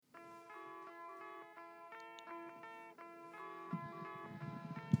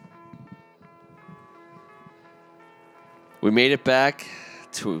We made it back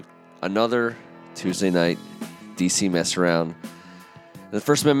to another Tuesday night DC MessAround. The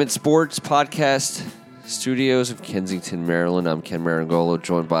First Amendment Sports Podcast Studios of Kensington, Maryland. I'm Ken Marangolo,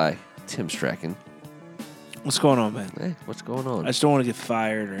 joined by Tim Strachan. What's going on, man? Hey, what's going on? I just don't want to get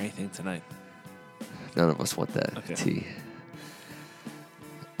fired or anything tonight. None of us want that. Okay. T.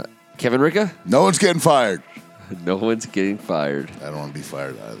 Kevin Ricca? No one's getting fired. No one's getting fired. I don't want to be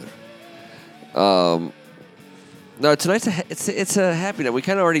fired either. No, tonig's it's a happy night. We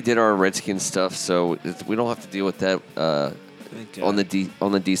kind of already did our Redskins stuff, so we don't have to deal with that on the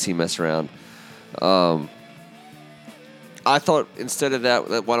DC MessAround. I thought instead of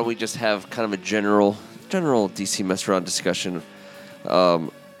that, why don't we just have kind of a general DC MessAround discussion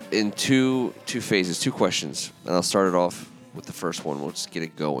in two phases, two questions, and I'll start it off with the first one. We'll just get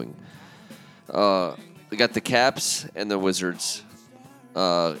it going. We got the Caps and the Wizards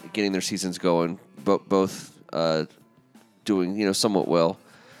getting their seasons going, both doing somewhat well.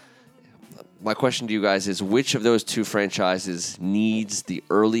 My question to you guys is, which of those two franchises needs the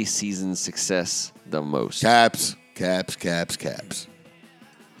early season success the most? Caps.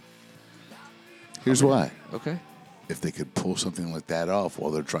 Here's why. Okay. If they could pull something like that off while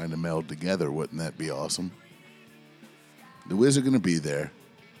they're trying to meld together, wouldn't that be awesome? The Wiz are going to be there.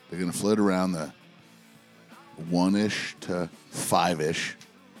 They're going to float around the 1-ish to 5-ish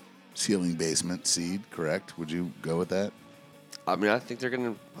ceiling basement seed, correct? Would you go with that? I mean, I think they're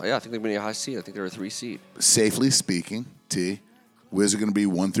going to be a high seed. I think they're a 3 seed. Safely speaking, Wiz are going to be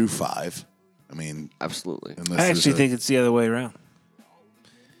 1 through 5. I mean, absolutely. I actually think it's the other way around.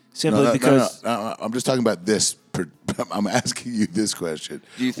 Simply because no, I'm just talking about this. I'm asking you this question.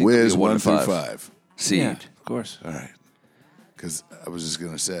 Do you think Wiz 1 through 5 5 seed? Yeah, of course. All right. Because I was just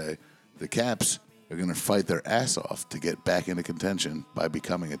going to say, the Caps are going to fight their ass off to get back into contention by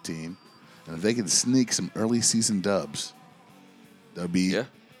becoming a team. And if they can sneak some early season dubs, that'll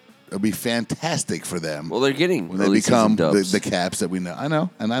be fantastic for them. Well, they're getting when they early become season dubs. the Caps that we know. I know,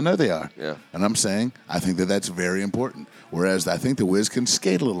 and I know they are. Yeah. And I'm saying I think that's very important. Whereas I think the Wiz can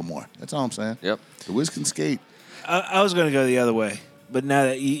skate a little more. That's all I'm saying. Yep. The Wiz can skate. I was going to go the other way, but now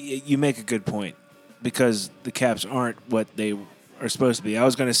that you make a good point, because the Caps aren't what they are supposed to be. I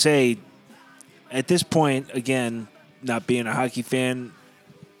was going to say, at this point, again, not being a hockey fan,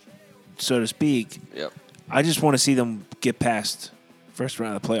 so to speak, Yep. I just want to see them get past first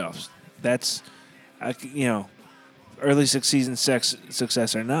round of the playoffs. That's, early season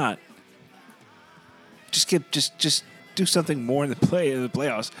success or not, just do something more in the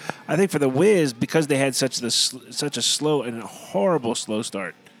playoffs. I think for the Wiz, because they had such a slow and a horrible slow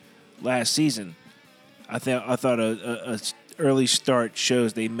start last season, I thought a early start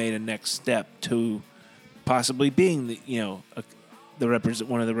shows they made a next step to possibly being one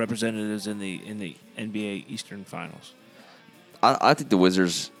of the representatives in the NBA Eastern Finals. I think the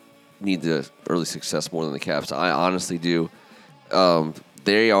Wizards need the early success more than the Caps. I honestly do.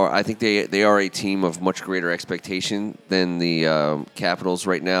 I think they are a team of much greater expectation than the Capitals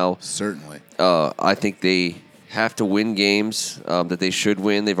right now. Certainly. I think they have to win games that they should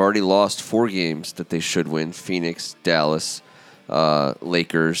win. They've already lost 4 games that they should win: Phoenix, Dallas,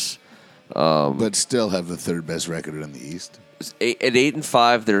 Lakers. But still have the third best record in the East. At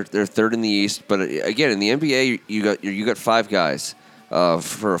 8-5, they're third in the East. But again, in the NBA, you got 5 guys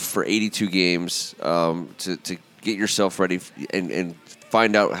for 82 games to get yourself ready and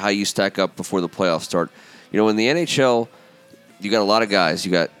find out how you stack up before the playoffs start. In the NHL, you got a lot of guys.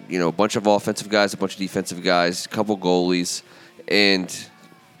 You got a bunch of offensive guys, a bunch of defensive guys, a couple goalies, and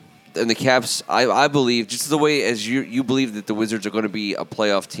the Caps. I believe, just the way as you believe that the Wizards are going to be a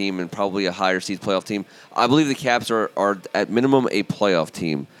playoff team and probably a higher seed playoff team. I believe the Caps are at minimum a playoff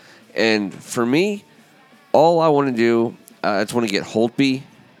team, and for me, all I want to do, I just want to get Holtby,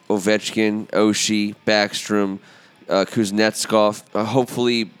 Ovechkin, Oshie, Backstrom, Kuznetsov,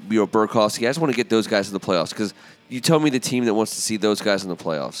 hopefully Burakovsky. I just want to get those guys to the playoffs, because you tell me the team that wants to see those guys in the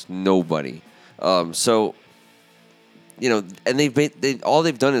playoffs. Nobody. And all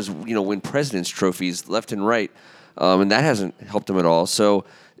they've done is win President's trophies left and right, and that hasn't helped them at all. So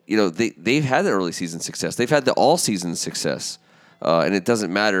they've had the early season success. They've had the all season success, and it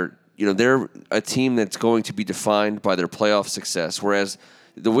doesn't matter. They're a team that's going to be defined by their playoff success. Whereas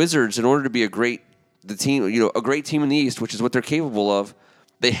the Wizards, in order to be a great team in the East, which is what they're capable of,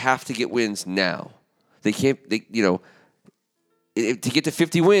 they have to get wins now. They can't. To get to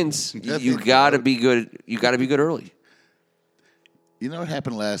 50 wins, you got to be good. You got to be good early. You know what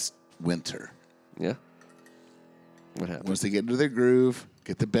happened last winter? Yeah. What happened? Once they get into their groove,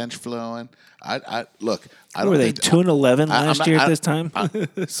 Get the bench flowing. I look. I Were don't they think 2-11 last year at this I- time?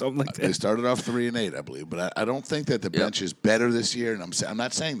 Something like They that. started off 3-8, I believe, but I don't think that the bench is better this year. And I'm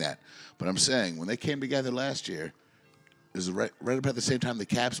not saying that, but I'm saying when they came together last year, it was right about the same time the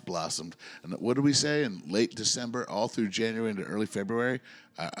Caps blossomed. And what did we say in late December, all through January into early February?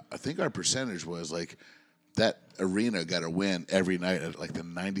 I think our percentage was like that arena got a win every night at like the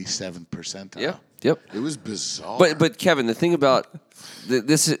 97th percentile. Yeah. Yep. It was bizarre. But Kevin, the thing about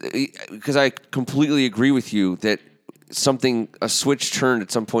this is because I completely agree with you that a switch turned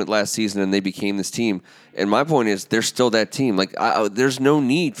at some point last season and they became this team. And my point is, they're still that team. Like, there's no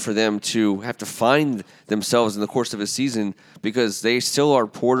need for them to have to find themselves in the course of a season because they still are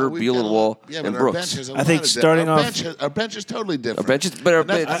Porter, Bielenwall, and Brooks. I think starting off, our bench is totally different.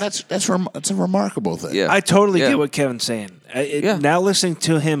 That's a remarkable thing. Yeah. I totally get what Kevin's saying. Yeah. Now listening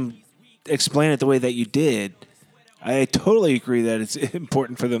to him explain it the way that you did, I totally agree that it's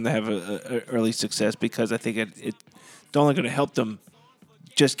important for them to have a early success because I think it's only going to help them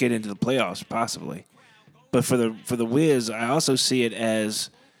just get into the playoffs possibly. But for the Wiz, I also see it as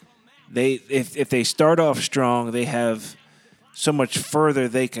if they start off strong, they have so much further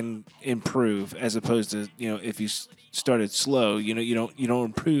they can improve as opposed to if you started slow, you don't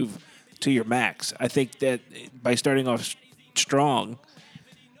improve to your max. I think that by starting off strong,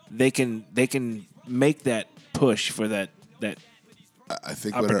 they can make that push for that. I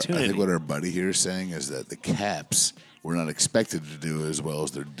think opportunity. what our buddy here is saying is that the Caps were not expected to do as well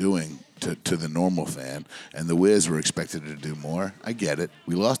as they're doing to the normal fan, and the Wiz were expected to do more. I get it.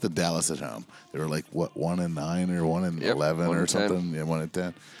 We lost to Dallas at home. They were like 1-9 or 1-11 or something. Yeah,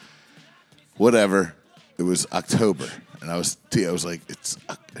 1-10. Whatever. It was October, and I was like, it's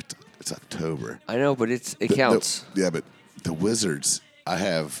October. I know, but it counts. But the Wizards, I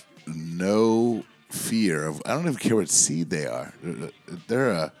have no fear of. I don't even care what seed they are. They're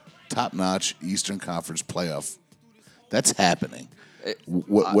a top-notch Eastern Conference playoff. That's happening.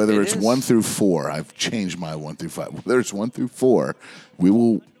 Whether it's 1 through 4, I've changed my 1 through 5. Whether it's 1 through 4, we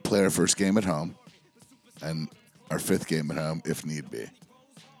will play our first game at home and our fifth game at home if need be.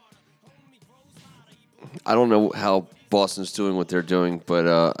 I don't know how Boston's doing what they're doing, but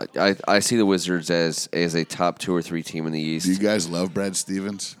I see the Wizards as a top 2 or 3 team in the East. Do you guys love Brad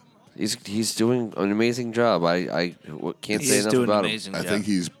Stevens? He's doing an amazing job. I can't say enough about him. I think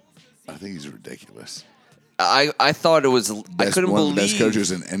he's ridiculous. I thought it was. I couldn't one believe of the best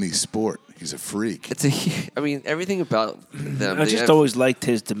coaches in any sport. He's a freak. I mean, everything about them. I just always liked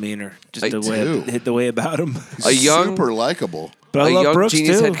his demeanor, just the way about him. He's super likable. But I love young Brooks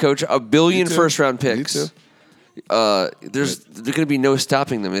genius too. head coach, a billion first-round picks. Me too. There's going to be no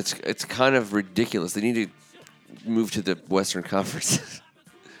stopping them. It's kind of ridiculous. They need to move to the Western Conference.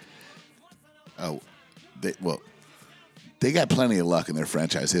 They got plenty of luck in their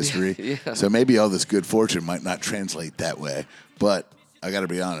franchise history. Yeah. So maybe all this good fortune might not translate that way. But I got to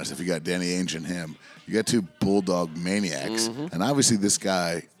be honest, if you got Danny Ainge and him, you got 2 bulldog maniacs. Mm-hmm. And obviously this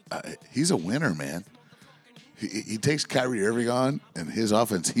guy, he's a winner, man. He takes Kyrie Irving on, and his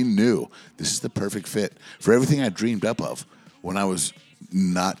offense, he knew this is the perfect fit for everything I dreamed up of when I was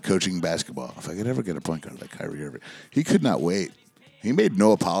not coaching basketball. If I could ever get a point guard like Kyrie Irving, he could not wait. He made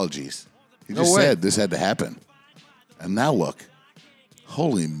no apologies. He just said this had to happen. And now look,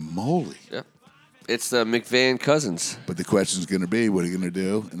 holy moly. Yeah. It's the McVay and Cousins. But the question's going to be, what are you going to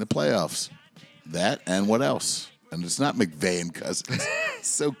do in the playoffs? That and what else? And it's not McVay and Cousins. It's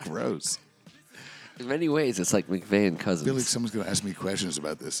so gross. In many ways, it's like McVay and Cousins. I feel like someone's going to ask me questions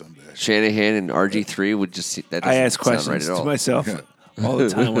about this someday. Shanahan and RG3 would just – that I ask doesn't sound questions right at all. to myself all the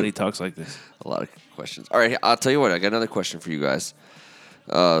time when he talks like this. A lot of questions. All right, I'll tell you what. I got another question for you guys.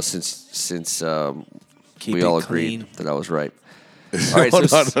 Since we all agreed that I was right. All right,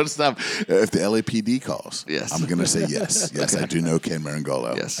 Hold on, don't stop. If the LAPD calls, yes. I'm going to say yes. Yes, okay. I do know Ken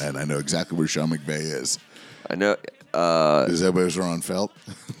Marangolo. Yes. And I know exactly where Sean McVay is. I know. His elbows are on felt?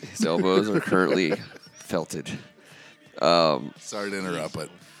 His elbows are currently felted. Sorry to interrupt, but...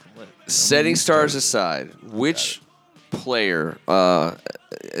 Setting stars aside, which player,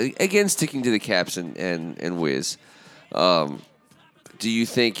 again sticking to the Caps and Wiz, do you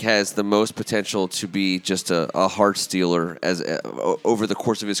think has the most potential to be just a heart stealer over the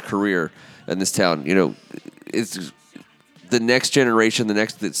course of his career in this town? You know, it's the next generation,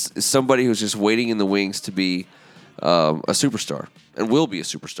 it's somebody who's just waiting in the wings to be a superstar and will be a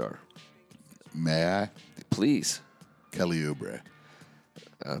superstar. May I? Please. Kelly Oubre.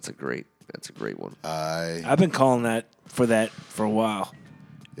 That's a great one. I've been calling that for a while.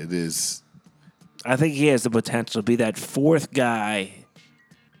 It is. I think he has the potential to be that 4th guy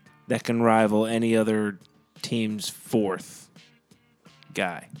that can rival any other team's 4th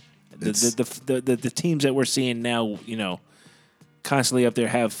guy. The teams that we're seeing now, constantly up there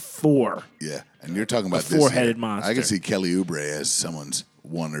have 4. Yeah, and you're talking about A four-headed this monster. I can see Kelly Oubre as someone's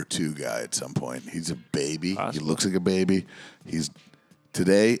 1 or 2 guy at some point. He's a baby. Possible. He looks like a baby. He's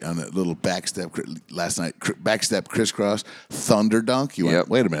today on a little last night backstep crisscross thunder dunk. You went,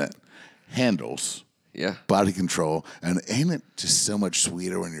 wait a minute, handles. Yeah. Body control. And ain't it just so much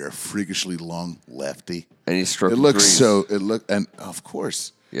sweeter when you're a freakishly long lefty? And he's stroking It looks threes. and of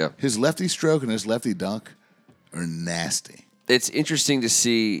course. Yeah. His lefty stroke and his lefty dunk are nasty. It's interesting to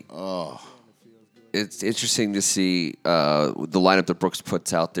see. It's interesting to see the lineup that Brooks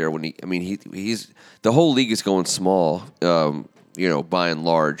puts out there when he's the whole league is going small, by and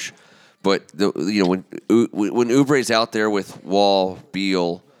large, but when Oubre's out there with Wall,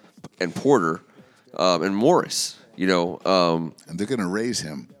 Beal, and Porter, and Morris, and they're going to raise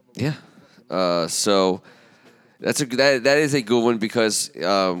him. Yeah, so that is a good one because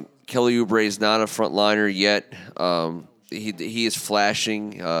Kelly Oubre is not a frontliner yet. He is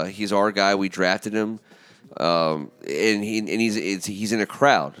flashing. He's our guy. We drafted him, and he's in a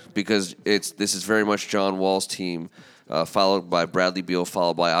crowd because this is very much John Wall's team, followed by Bradley Beal,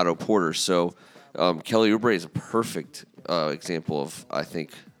 followed by Otto Porter. So Kelly Oubre is a perfect example of, I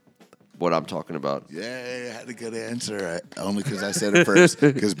think, what I'm talking about. Yeah, I had a good answer. Only because I said it first,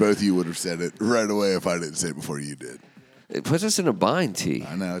 because both of you would have said it right away if I didn't say it before you did. It puts us in a bind, T.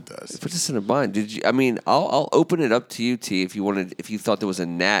 I know it does. It puts us in a bind. I'll open it up to you, T, if you thought there was a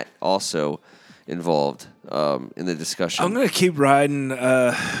Nat also involved in the discussion. I'm going to keep riding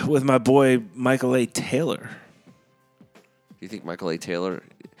with my boy Michael A. Taylor. You think Michael A. Taylor?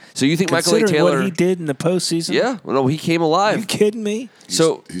 So you think Michael A. Considering Taylor? what he did in the postseason? Yeah. Well, no, he came alive. Are you kidding me?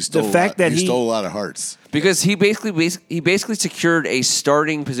 So he stole the fact that he stole a lot of hearts because he basically secured a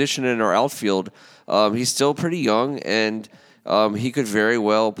starting position in our outfield. He's still pretty young, and he could very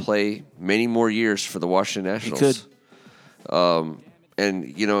well play many more years for the Washington Nationals. He could.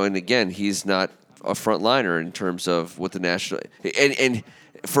 And again, he's not a front liner in terms of what the national and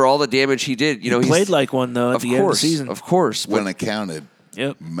for all the damage he did. He played like one though at the end of the season. Of course, when it counted.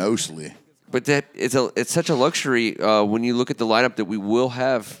 Yep. Mostly. But that it's such a luxury when you look at the lineup that we will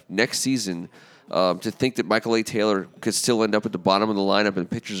have next season. To think that Michael A. Taylor could still end up at the bottom of the lineup, and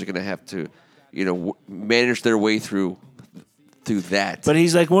pitchers are going to have to, manage their way through that. But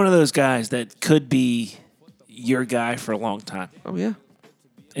he's like one of those guys that could be your guy for a long time. Oh yeah,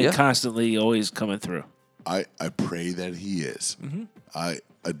 and constantly always coming through. I pray that he is. Mm-hmm. I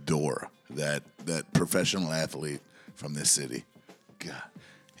adore that professional athlete from this city. God,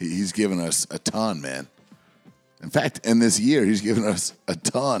 he's given us a ton, man. In fact, in this year, he's given us a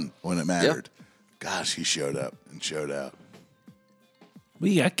ton when it mattered. Yeah. Gosh, he showed up and showed out.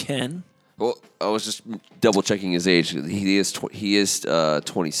 We got Ken. Well, I was just double checking his age. He is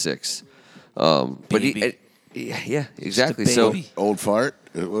 26. But yeah, exactly. So old fart.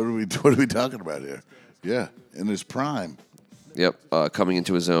 What are we talking about here? Yeah, in his prime. Yep, coming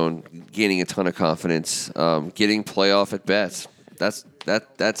into his own, gaining a ton of confidence, getting playoff at bats. That's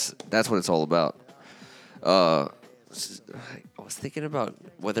what it's all about. I was thinking about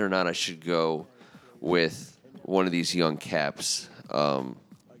whether or not I should go with one of these young caps. I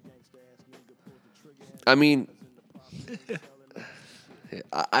wouldn't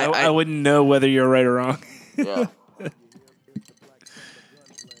know whether you're right or wrong. Yeah.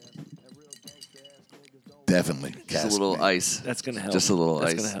 Definitely. Just a little ice. That's going to help. Just a little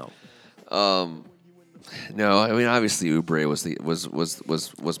ice. That's going to help. No, obviously Oubre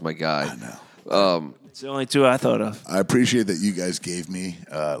was my guy. I know. It's the only two I thought of. I appreciate that you guys gave me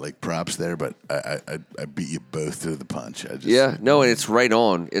props there, but I beat you both through the punch. And it's right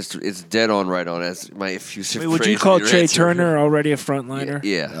on. It's dead on, right on. As my effusive. Would you call Trey Turner already a frontliner?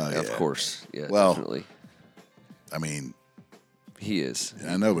 Yeah, of course. Yeah, well, definitely. I mean, he is.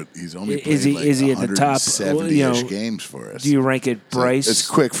 I know, but he's only played is he at the top? 70-ish games for us. Do you rank it Bryce? So it's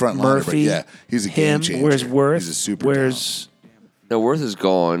quick frontliner, Murphy, but he's a game changer. Where's Worth? He's a super talent. No, Worth is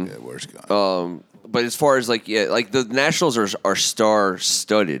gone. Yeah, Worth's gone. But as far as the Nationals are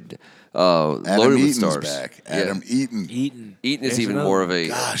star-studded, Adam loaded Eaton's with stars. Back. Adam Eaton. Eaton is even more of a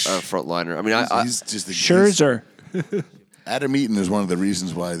frontliner. I mean, he's just the Scherzer. Adam Eaton is one of the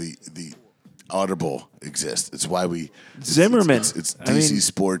reasons why the Audible exists. It's why Zimmerman. It's DC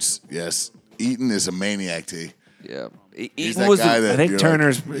Sports. Yes, Eaton is a maniac. T. Yeah, Eaton was I think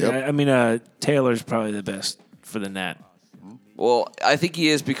Turner's. Taylor's probably the best for the Nat. Well, I think he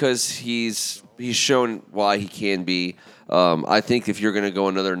is because he's shown why he can be. I think if you're going to go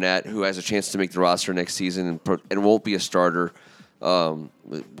another Nat who has a chance to make the roster next season and won't be a starter,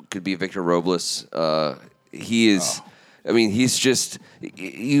 it could be Victor Robles. He is. I mean, he's just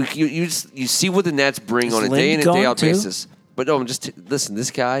you see what the Nats bring Is on a Lynn day in and gone day out too? basis. But no, listen.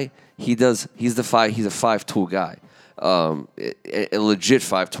 This guy, he's a 5-tool guy, a legit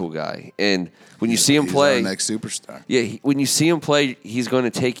 5-tool guy. And when you see him He's play, our next superstar. yeah, when you see him play, he's going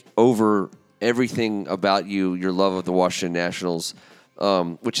to take over everything about you, your love of the Washington Nationals,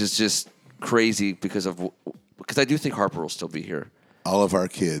 which is just crazy because I do think Harper will still be here. All of our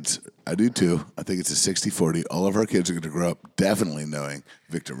kids, I do too. I think it's a 60-40. All of our kids are going to grow up definitely knowing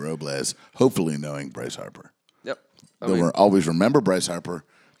Victor Robles, hopefully knowing Bryce Harper. Yep. They'll always remember Bryce Harper,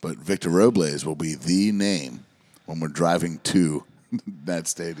 but Victor Robles will be the name when we're driving to that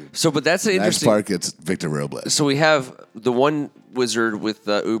stadium. But that's an Next interesting. park, it's Victor Robles. So we have the one Wizard with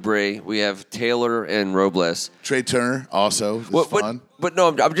Oubre. We have Taylor and Robles. Trey Turner also is fun. But no,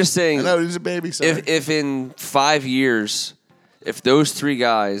 I'm just saying. I know, he's a baby. Sorry. If in 5 years, if those three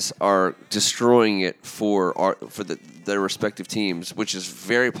guys are destroying it for their respective teams, which is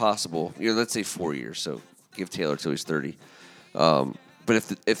very possible, let's say 4 years. So give Taylor till he's 30. But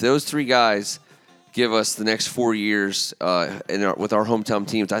if those three guys give us the next 4 years with our hometown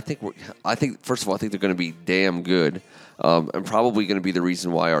teams, I think first of all, I think they're going to be damn good, and probably going to be the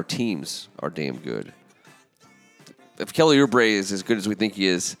reason why our teams are damn good. If Kelly Oubre is as good as we think he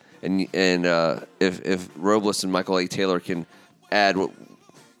is, and if Robles and Michael A. Taylor can add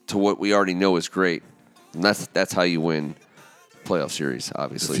to what we already know is great, and that's how you win playoff series,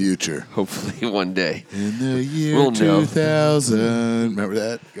 obviously. The future. Hopefully one day. In the year We'll know. 2000. Remember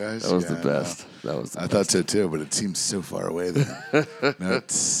that, guys? That was the best. I thought so too, but it seems so far away then. No, it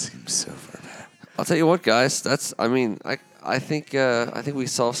seems so far back. I'll tell you what, guys. I think we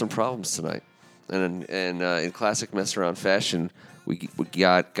solved some problems tonight, and in classic mess around fashion, we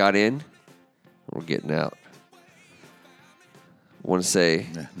got in, we're getting out. I want to say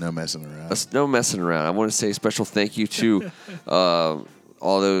No messing around. no messing around. I want to say a special thank you to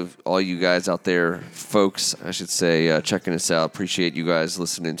all you guys out there, folks. I should say, checking us out. Appreciate you guys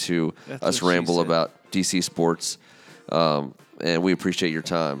listening to That's us what she ramble said. about DC sports, and we appreciate your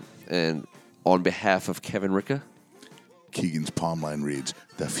time. And on behalf of Kevin Ricka, Keegan's palm line reads,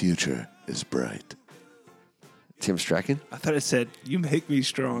 "The future is bright." Tim Strachan, I thought it said, "You make me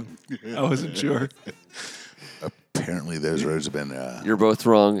strong." I wasn't sure. Apparently, those roads have been. you're both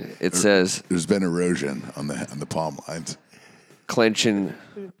wrong. It says There's been erosion on the palm lines. clenching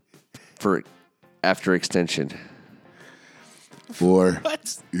for after extension. Or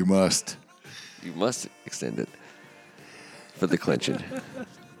What? you must. You must extend it for the clenching.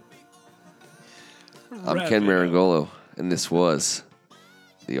 I'm Wrap Ken it up. Marangolo, and this was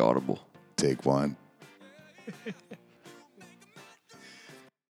the Audible. Take one.